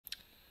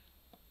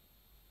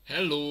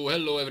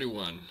Hello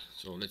everyone.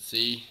 So let's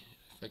see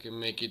if I can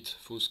make it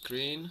full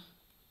screen.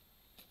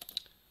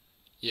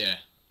 Yeah,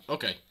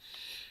 okay.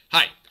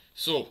 Hi.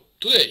 So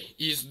today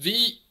is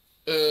the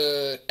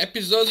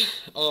episode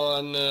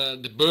on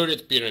the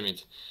buried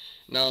pyramid.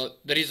 Now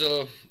there is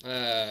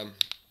a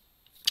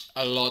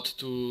lot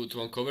to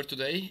uncover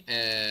today,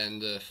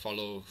 and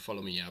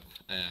follow me up.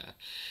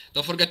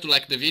 Don't forget to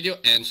like the video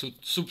and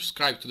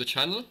subscribe to the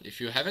channel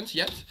if you haven't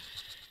yet.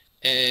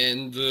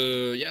 And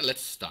yeah,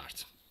 let's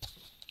start.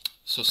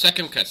 So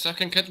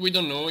Sekhemkhet, we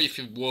don't know if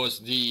it was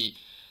the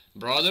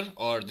brother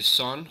or the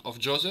son of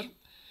Djoser,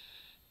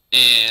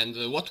 and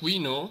what we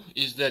know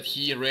is that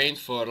he reigned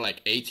for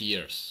like 8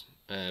 years,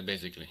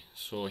 basically.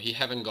 So he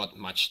haven't got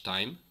much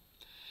time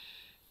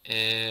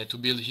to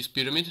build his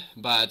pyramid,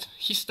 but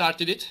he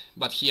started it,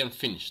 but he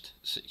unfinished.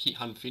 He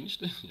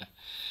unfinished? Yeah.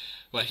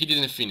 Well, he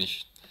didn't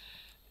finish.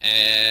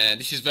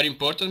 This is very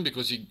important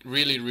because it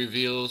really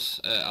reveals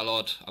a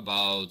lot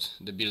about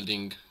the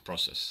building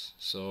process.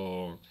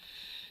 So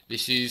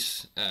this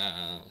is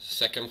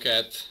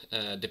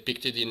Sekhemkhet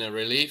depicted in a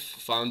relief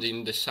found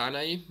in the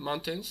Sinai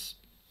Mountains,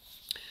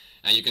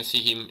 and you can see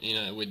him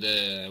with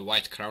the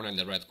white crown and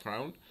the red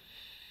crown.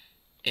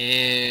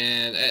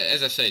 And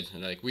as I said,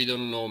 like, we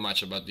don't know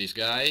much about this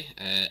guy,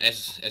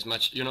 as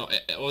much, you know.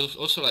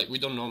 Also, like, we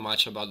don't know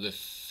much about the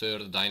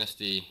third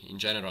dynasty in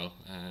general,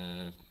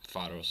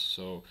 pharaohs.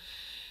 So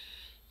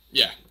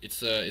yeah,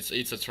 it's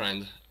a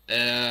trend.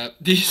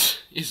 This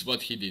is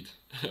what he did.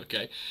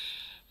 Okay.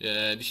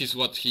 This is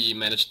what he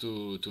managed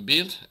to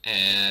build,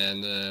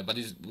 and but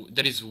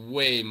there is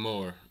way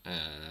more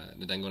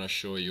that I'm gonna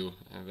show you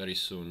very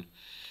soon.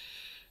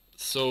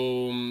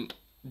 So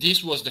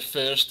this was the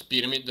first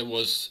pyramid that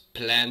was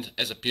planned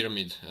as a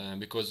pyramid,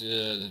 because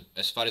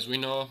as far as we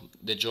know,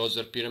 the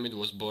Djoser pyramid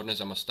was born as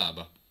a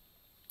mastaba.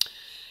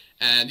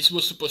 And this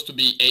was supposed to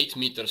be 8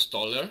 meters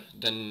taller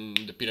than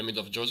the pyramid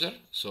of Djoser,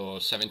 so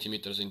 70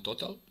 meters in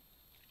total,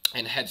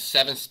 and had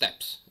 7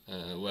 steps,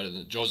 where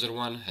the Djoser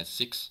one had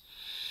 6.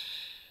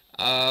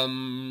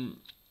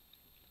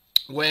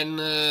 When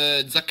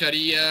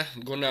Zakaria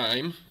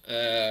Gonaim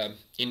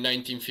in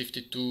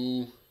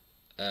 1952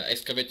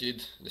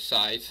 excavated the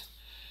site,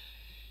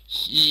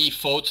 he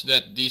thought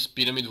that this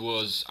pyramid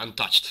was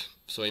untouched.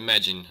 So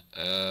imagine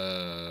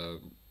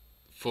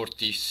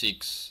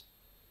 46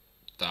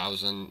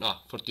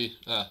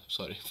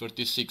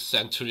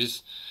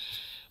 centuries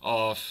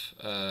of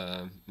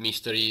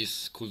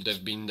mysteries could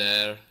have been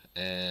there.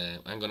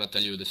 I'm gonna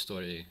tell you the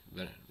story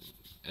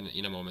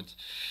in a moment.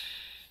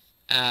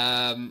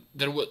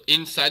 There was,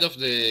 inside of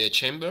the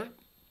chamber,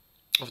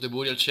 of the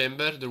burial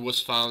chamber, there was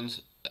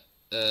found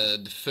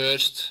the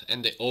first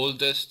and the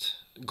oldest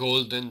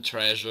golden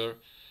treasure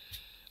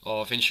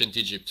of ancient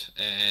Egypt,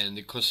 and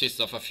it consists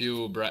of a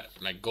few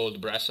like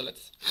gold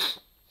bracelets.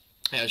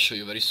 I'll show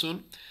you very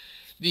soon.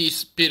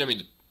 This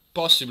pyramid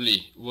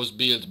possibly was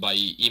built by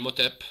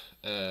Imhotep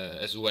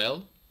as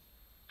well,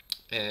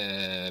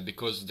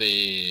 because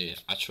the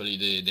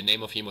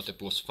name of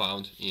Imhotep was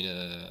found in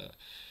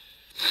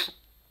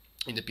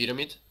the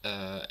pyramid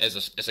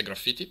as a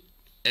graffiti.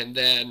 And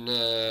then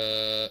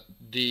there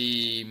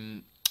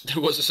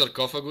was a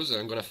sarcophagus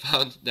I'm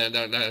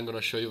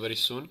gonna show you very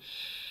soon.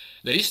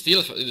 There is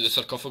still the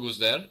sarcophagus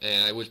there,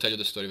 and I will tell you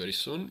the story very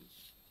soon.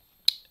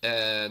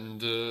 And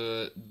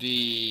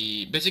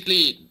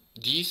basically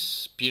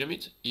this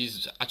pyramid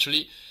is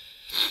actually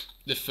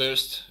the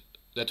first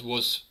that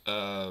was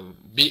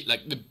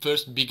like the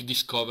first big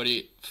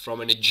discovery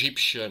from an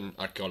Egyptian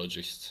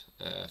archaeologist,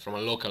 from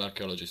a local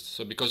archaeologist.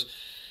 So because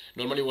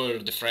normally were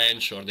the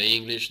French or the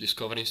English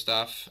discovering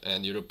stuff,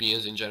 and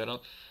Europeans in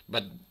general,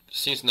 but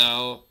since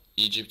now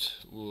Egypt,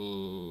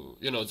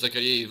 you know,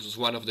 Zakaria was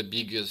one of the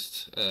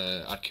biggest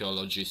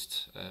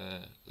archaeologists,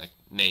 like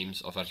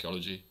names of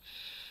archaeology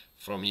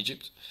from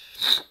Egypt.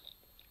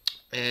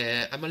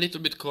 I'm a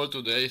little bit cold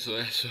today, so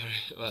I'm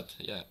sorry, but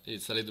yeah,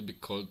 it's a little bit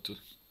cold too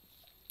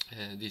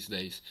these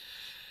days.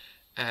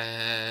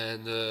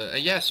 And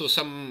yeah, so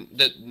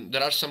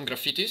there are some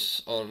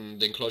graffitis on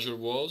the enclosure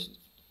walls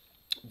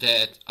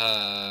that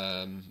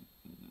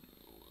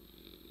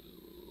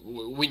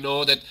we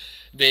know that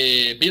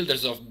the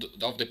builders of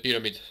the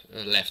pyramid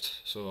left,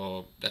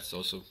 so that's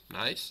also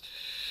nice.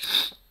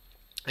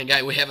 And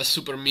guys, we have a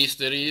super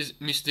mysterious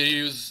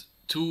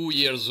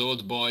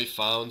 2-year-old boy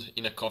found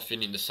in a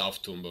coffin in the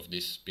south tomb of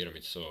this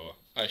pyramid, so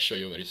I'll show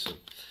you very soon.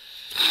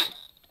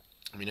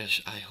 I mean,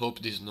 I hope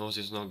this nose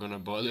is not gonna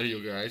bother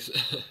you guys.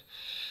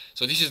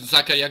 So this is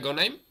Zakaria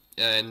Gonaim,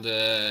 and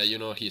you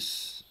know,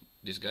 he's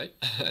this guy.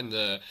 And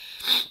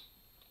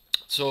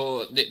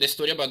so the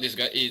story about this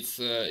guy is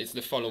it's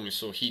the following.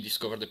 So he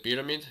discovered the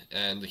pyramid,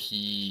 and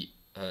he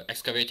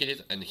excavated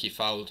it, and he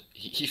thought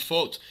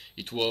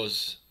it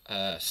was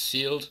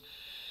sealed,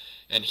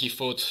 and he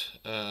thought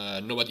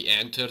nobody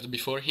entered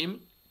before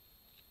him.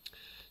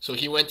 So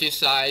he went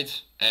inside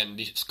and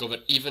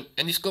discovered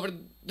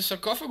the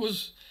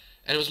sarcophagus,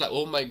 and it was like,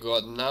 oh my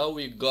god, now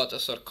we got a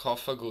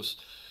sarcophagus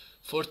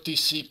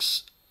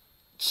 46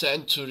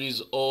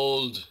 centuries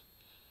old.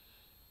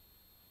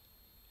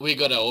 We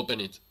gotta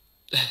open it.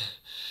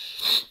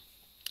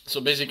 So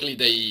basically,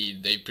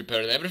 they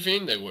prepared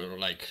everything. They were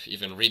like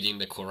even reading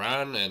the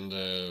Quran, and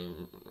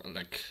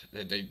like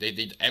they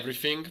did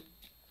everything.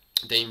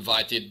 They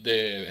invited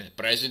the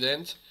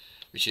president,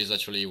 which is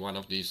actually one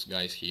of these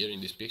guys here in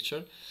this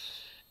picture,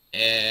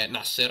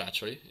 Nasser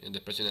actually, the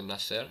president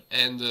Nasser,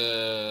 and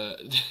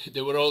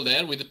they were all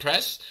there with the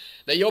press.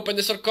 They opened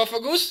the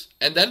sarcophagus,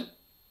 and then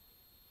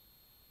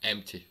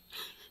empty.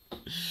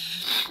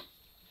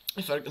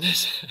 In fact,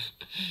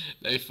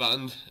 they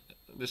found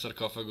the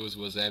sarcophagus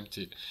was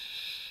empty.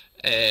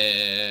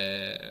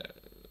 It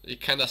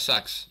kind of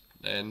sucks.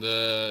 And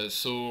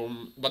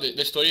but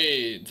the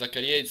story,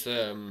 Zakaria, it's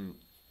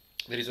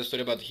there is a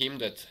story about him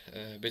that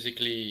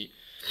basically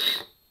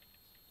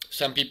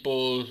some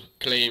people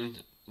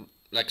claimed,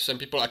 like some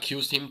people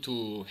accused him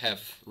to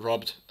have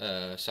robbed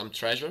some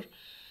treasure,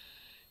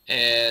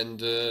 and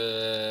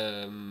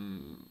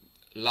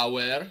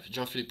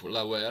Jean-Philippe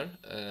Lauer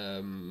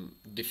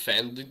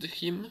defended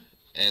him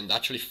and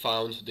actually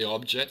found the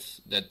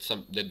objects that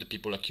the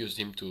people accused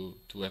him to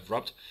have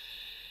robbed.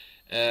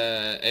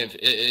 And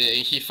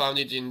he found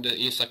it in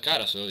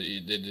Saqqara, so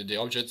the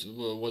object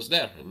was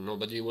there.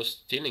 Nobody was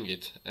stealing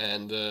it,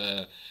 and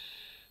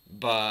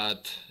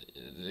but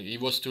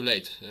it was too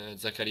late.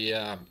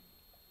 Zakaria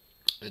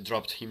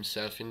dropped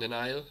himself in the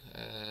Nile,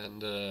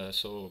 and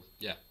so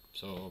yeah,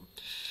 so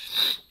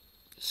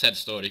sad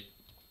story.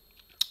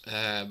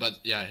 But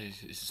yeah,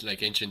 it's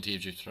like ancient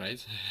Egypt,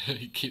 right?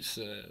 It keeps,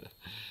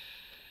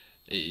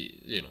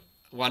 you know,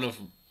 one of,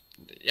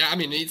 yeah. I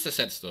mean, it's a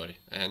sad story,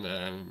 and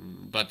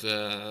but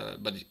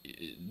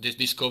this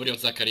discovery of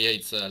Zakaria,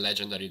 it's a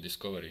legendary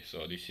discovery.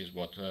 So this is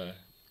what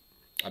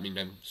I mean.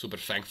 I'm super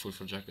thankful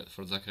for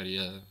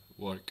Zakaria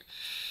work.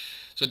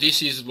 So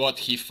this is what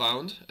he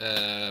found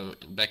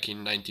back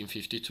in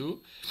 1952.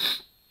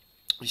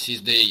 This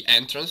is the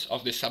entrance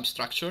of the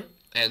substructure.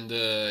 And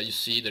you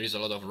see there is a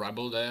lot of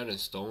rubble there and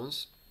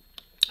stones,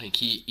 and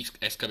he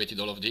excavated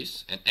all of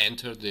this and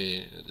entered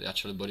the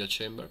actual burial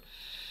chamber.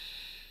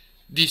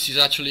 This is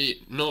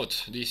actually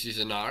this is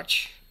an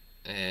arch,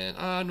 and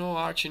no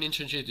arch in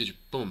ancient Egypt.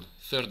 Boom,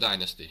 3rd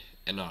dynasty,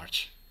 an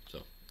arch.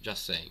 So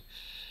just saying.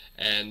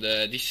 And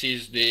this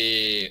is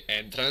the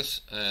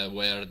entrance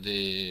where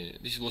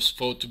this was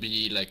thought to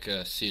be like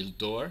a sealed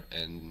door,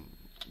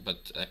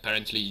 but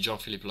apparently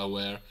Jean-Philippe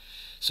Lauer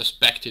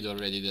suspected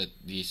already that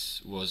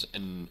this was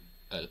a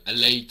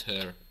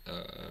later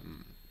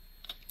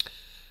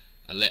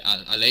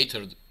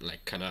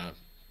like kind of,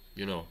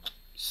 you know,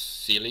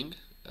 ceiling.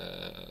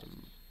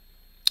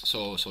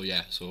 So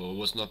yeah, so it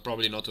was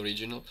probably not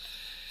original.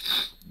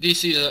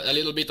 This is a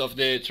little bit of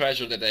the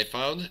treasure that I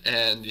found,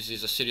 and this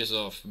is a series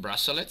of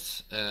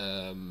bracelets,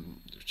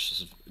 which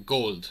is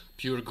gold,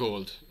 pure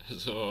gold.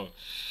 So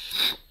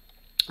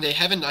they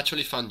haven't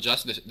actually found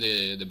just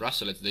the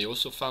bracelets. They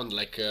also found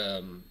like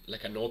an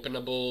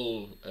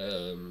openable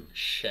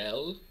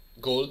shell,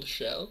 gold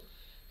shell.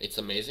 It's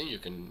amazing. You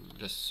can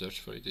just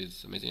search for it.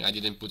 It's amazing. I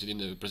didn't put it in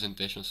the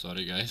presentation.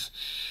 Sorry, guys.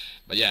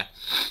 But yeah,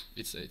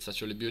 it's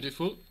actually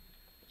beautiful.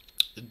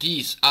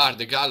 These are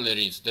the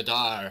galleries that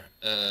are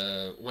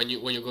when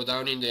you go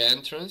down in the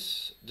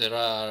entrance.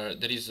 There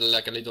is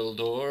like a little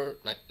door,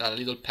 like a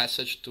little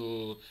passage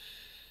to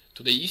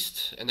the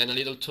east, and then a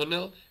little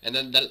tunnel, and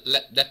then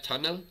that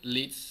tunnel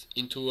leads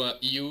into a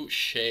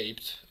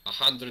U-shaped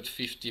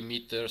 150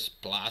 meters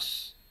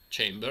plus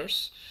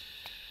chambers.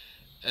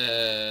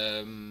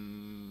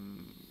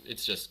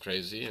 It's just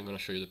crazy. I'm gonna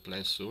show you the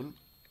plan soon.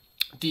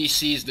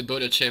 This is the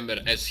burial chamber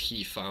as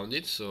he found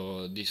it,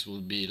 so this will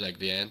be like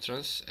the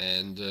entrance,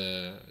 and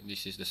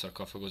this is the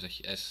sarcophagus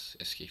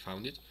as he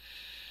found it.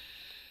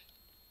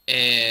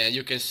 And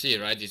you can see,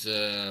 right, it's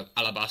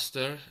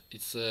alabaster.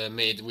 It's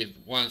made with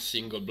one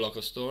single block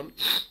of stone,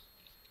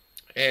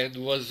 and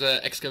was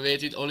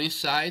excavated all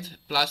inside.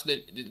 Plus,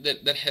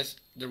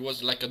 there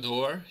was like a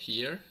door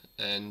here,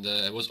 and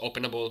it was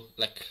openable,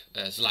 like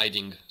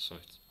sliding. So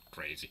it's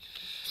crazy.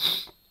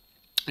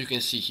 You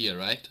can see here,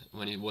 right,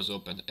 when it was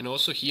opened, and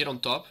also here on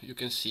top you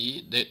can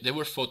see they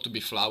were thought to be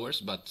flowers,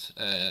 but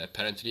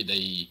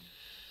apparently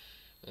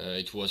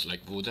it was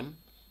like wooden.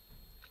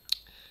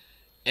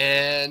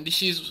 And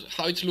this is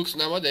how it looks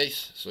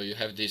nowadays. So you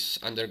have this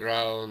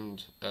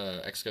underground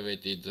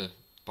excavated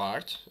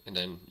part, and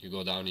then you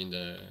go down in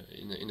the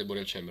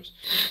burial chambers.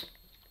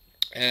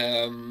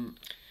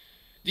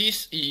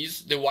 This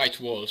is the white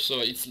wall, so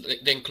it's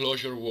like the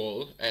enclosure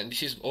wall, and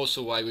this is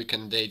also why we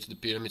can date the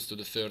pyramids to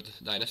the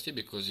 3rd dynasty,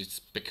 because it's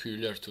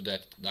peculiar to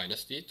that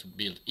dynasty to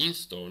build in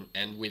stone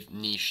and with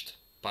niched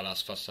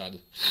palace facade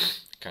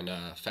kind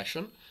of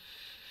fashion.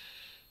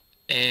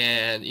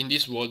 And in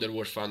this wall there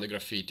were found the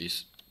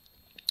graffitis.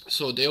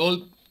 So the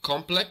whole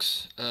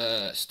complex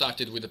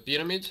started with a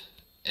pyramid,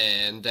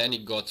 and then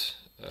it got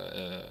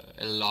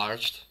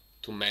enlarged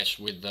to match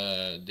with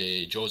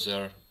the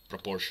Djoser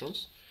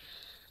proportions.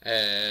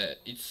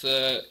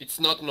 It's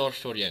not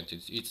north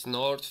oriented, it's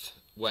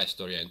northwest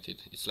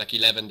oriented. It's like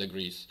 11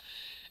 degrees,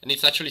 and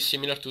it's actually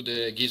similar to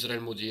the Gisr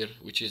el-Mudir,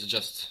 which is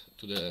just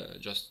to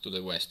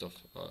the west of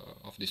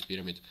this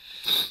pyramid.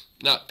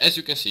 Now, as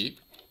you can see,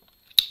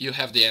 you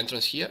have the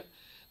entrance here.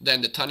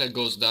 Then the tunnel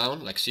goes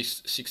down like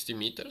 60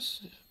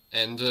 meters,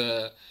 and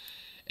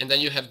then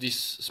you have this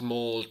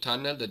small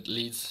tunnel that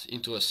leads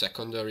into a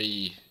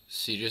secondary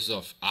series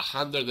of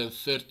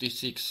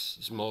 136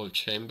 small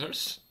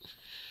chambers.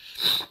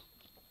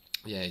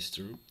 Yeah, it's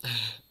true.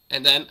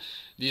 And then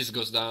this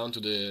goes down to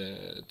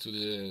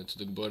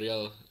the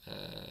burial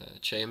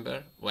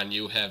chamber, when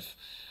you have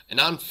an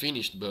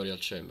unfinished burial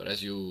chamber,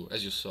 as you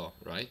saw,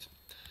 right?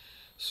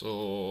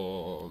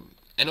 So,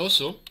 and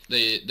also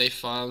they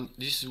found,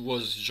 this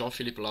was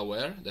Jean-Philippe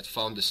Lauer that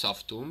found the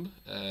South Tomb.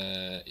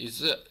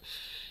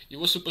 It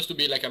was supposed to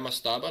be like a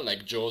mastaba,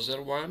 like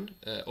Djoser one,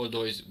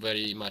 although it's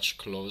very much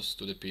close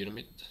to the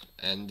pyramid,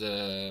 and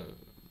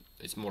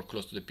it's more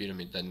close to the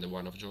pyramid than the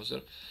one of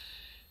Djoser.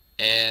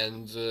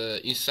 And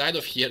inside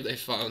of here they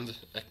found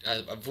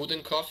a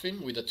wooden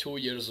coffin with a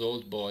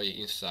 2-year-old boy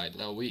inside.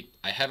 Now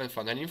I haven't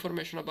found any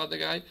information about the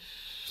guy.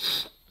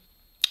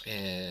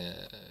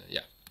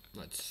 Yeah,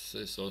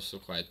 it's also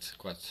quite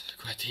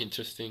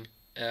interesting.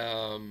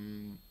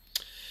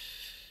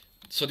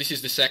 So this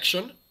is the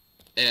section,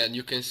 and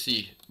you can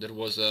see there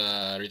was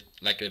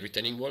like a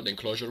retaining wall, the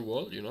enclosure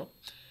wall, you know,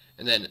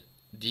 and then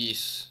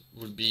this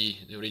would be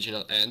the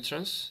original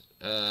entrance,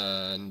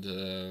 and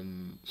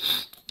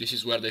this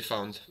is where they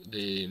found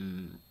the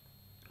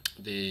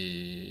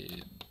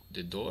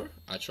door,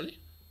 actually.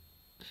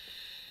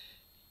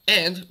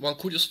 And one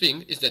curious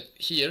thing is that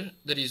here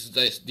there is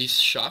this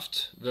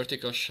shaft,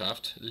 vertical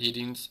shaft,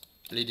 leading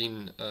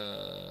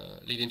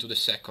to the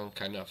second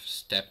kind of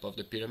step of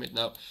the pyramid.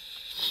 Now,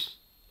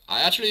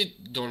 I actually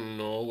don't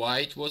know why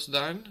it was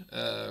done.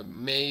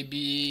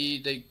 Maybe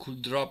they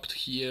could drop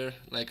here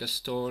like a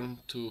stone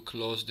to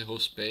close the whole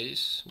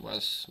space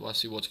once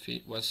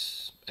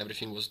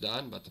everything was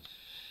done, but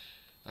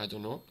I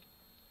don't know.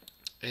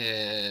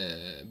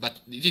 But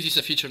this is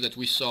a feature that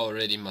we saw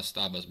already in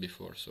mastabas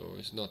before, so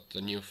it's not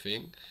a new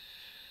thing.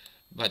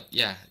 But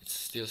yeah, it's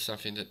still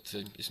something that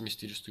is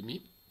mysterious to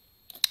me.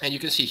 And you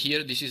can see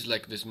here, this is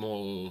like the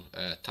small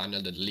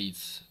tunnel that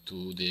leads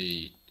to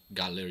the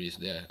galleries,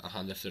 the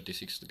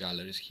 136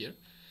 galleries here.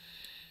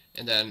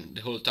 And then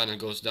the whole tunnel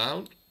goes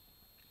down.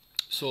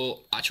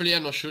 So actually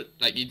I'm not sure,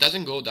 like it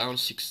doesn't go down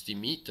 60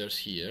 meters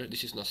here.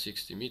 This is not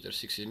 60 meters.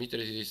 60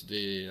 meters is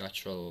the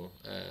actual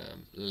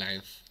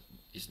length.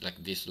 Is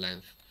like this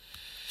length.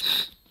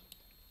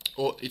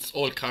 Oh, it's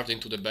all carved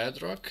into the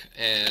bedrock,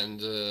 and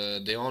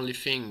the only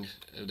thing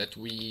that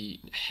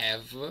we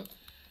have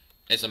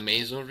as a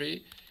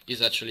masonry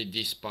is actually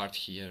this part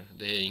here,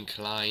 the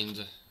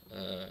inclined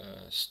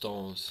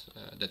stones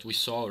that we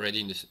saw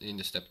already in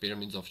the step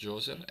pyramids of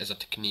Djoser, as a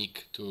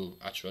technique to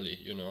actually,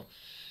 you know,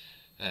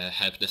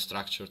 help the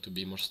structure to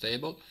be more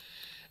stable.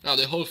 Now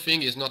the whole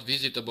thing is not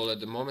visitable at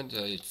the moment.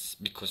 It's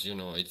because, you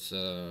know, it's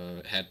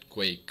a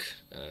earthquake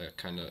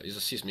kind of, is a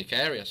seismic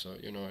area, so,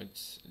 you know,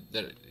 it's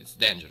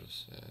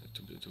dangerous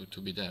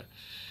to be there.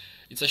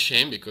 It's a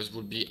shame, because it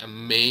would be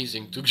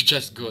amazing to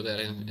just go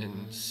there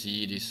and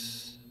see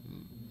this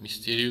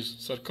mysterious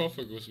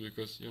sarcophagus,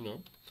 because, you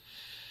know,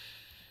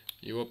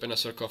 you open a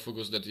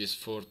sarcophagus that is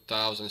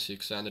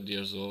 4,600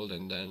 years old,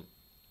 and then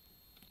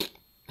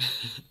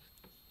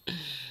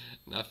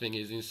nothing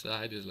is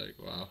inside. It's like,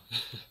 wow.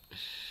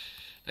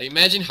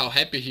 Imagine how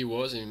happy he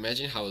was, and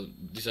imagine how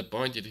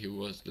disappointed he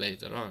was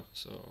later on.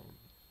 So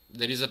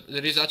there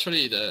is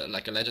actually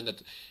like a legend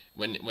that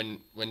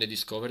when they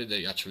discovered it,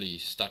 they actually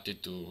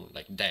started to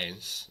like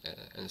dance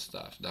and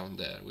stuff down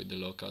there with the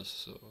locals.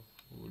 So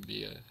it would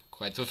be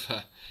quite of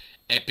a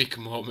epic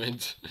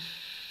moment.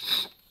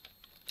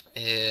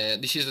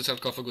 This is the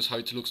sarcophagus, how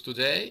it looks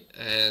today,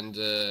 and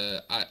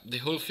the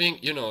whole thing,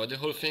 you know, the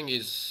whole thing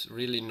is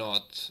really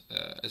not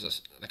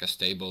like a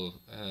stable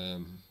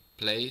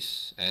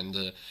place,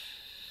 and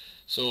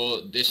so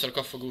the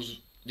sarcophagus,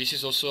 this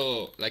is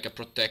also like a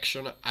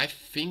protection. I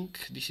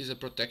think this is a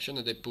protection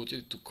that they put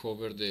it to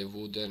cover the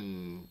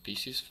wooden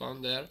pieces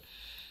found there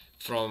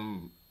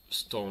from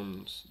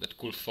stones that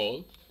could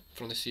fall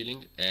from the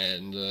ceiling,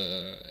 and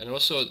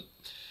also,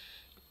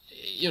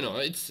 you know,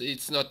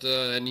 it's not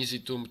an easy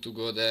tomb to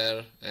go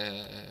there.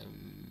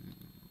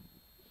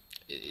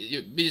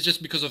 It's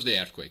just because of the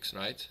earthquakes,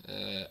 right?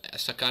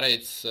 Saqqara,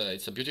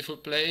 it's a beautiful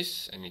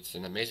place, and it's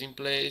an amazing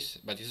place,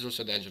 but it's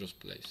also a dangerous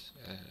place.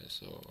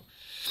 So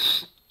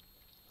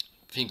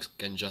things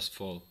can just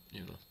fall,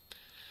 you know.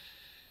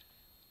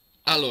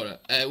 Allora,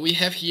 we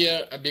have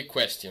here a big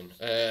question.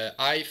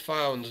 I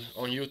found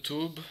on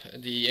YouTube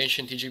the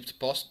Ancient Egypt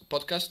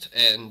podcast,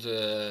 and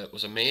it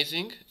was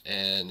amazing,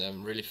 and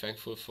I'm really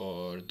thankful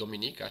for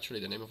Dominique,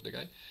 actually the name of the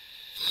guy.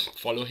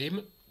 Follow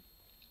him.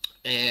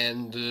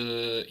 And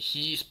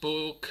he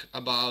spoke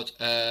about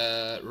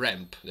a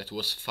ramp that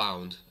was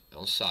found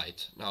on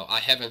site. Now, I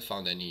haven't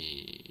found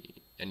any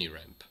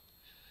ramp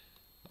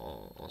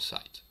on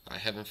site. I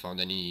haven't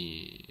found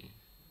any,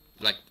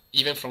 like,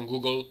 even from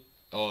Google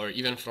or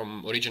even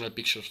from original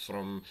pictures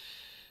from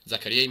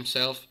Zakaria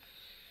himself,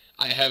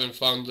 I haven't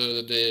found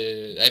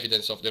the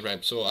evidence of the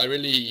ramp. So I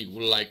really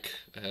would like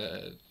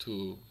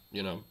to,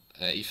 you know,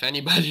 If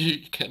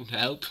anybody can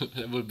help,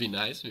 that would be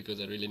nice, because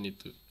I really need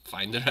to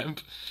find the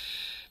ramp,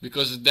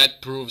 because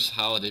that proves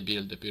how they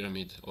built the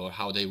pyramid, or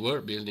how they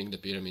were building the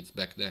pyramids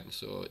back then.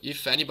 So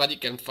if anybody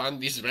can find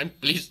this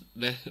ramp, please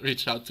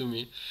reach out to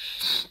me.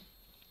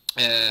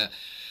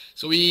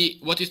 So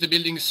what is the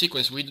building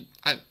sequence? We're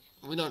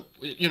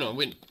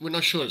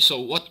not sure. So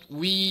what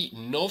we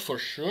know for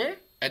sure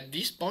at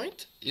this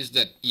point is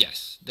that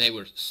yes, they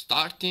were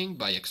starting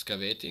by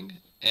excavating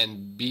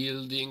and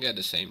building at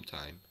the same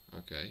time.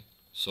 Okay,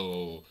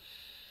 so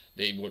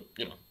they were,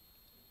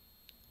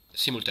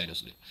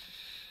 simultaneously.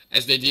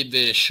 As they did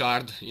the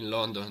Shard in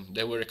London,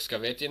 they were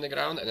excavating the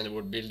ground and then they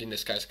were building the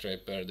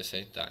skyscraper at the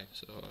same time.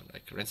 So,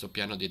 like, Renzo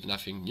Piano did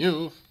nothing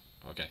new.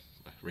 Okay,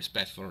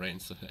 respect for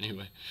Renzo,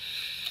 anyway.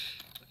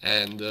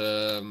 And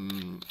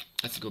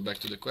let's go back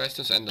to the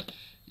questions. And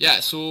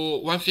yeah, so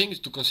one thing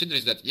to consider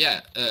is that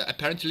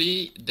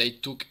apparently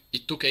it took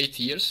 8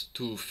 years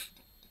to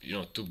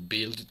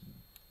build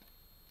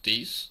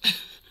this,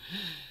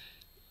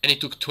 and it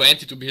took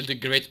 20 to build the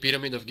Great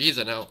Pyramid of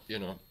Giza. Now,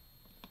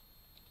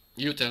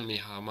 you tell me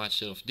how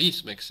much of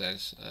this makes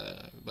sense,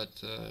 but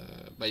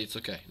it's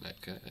okay.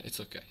 Like, it's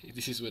okay.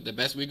 This is the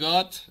best we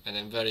got, and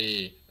I'm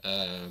very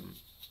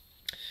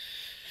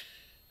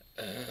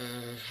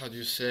how do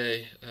you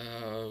say,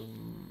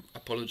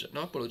 apologetic.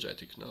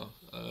 No.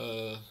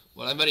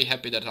 Well, I'm very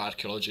happy that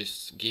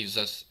archaeologists gives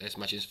us as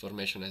much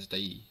information as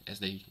they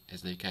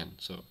can.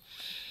 So,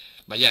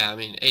 but yeah, I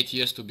mean, 8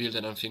 years to build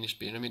an unfinished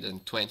pyramid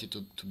and 20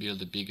 to build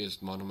the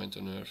biggest monument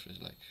on Earth is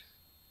like,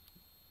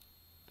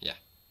 yeah,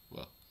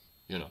 well,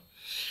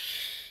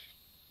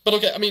 But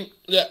okay, I mean,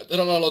 yeah, there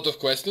are a lot of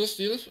questions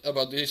still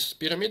about this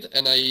pyramid,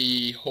 and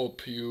I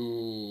hope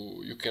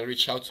you can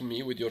reach out to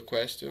me with your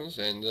questions.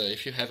 And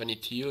if you have any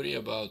theory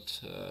about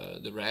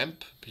the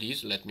ramp,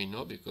 please let me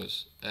know,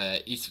 because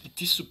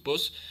it is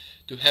supposed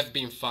to have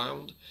been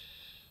found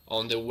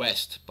on the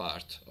west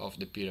part of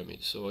the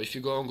pyramid. So if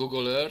you go on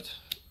Google Earth,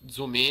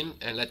 zoom in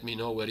and let me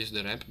know where is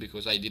the ramp,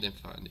 because I didn't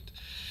find it.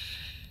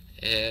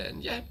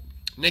 And yeah.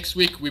 Next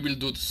week we will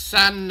do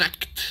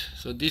Sekhemkhet.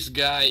 So this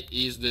guy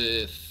is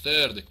the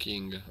third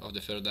king of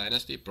the third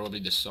dynasty, probably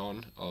the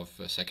son of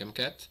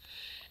Sekhemkhet,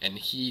 and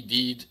he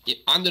did,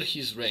 under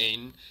his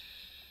reign,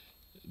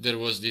 there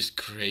was this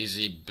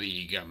crazy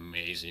big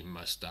amazing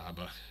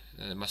mastaba,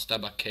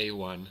 mastaba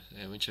K1,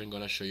 which I'm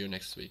gonna show you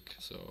next week.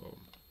 So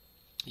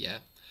yeah,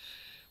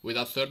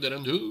 without further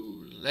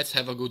ado, let's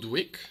have a good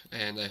week,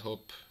 and I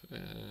hope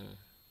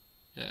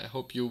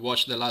you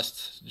watch the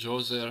last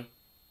Djoser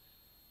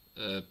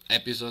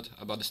episode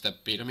about the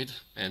step pyramid,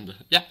 and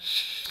yeah,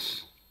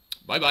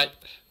 bye bye.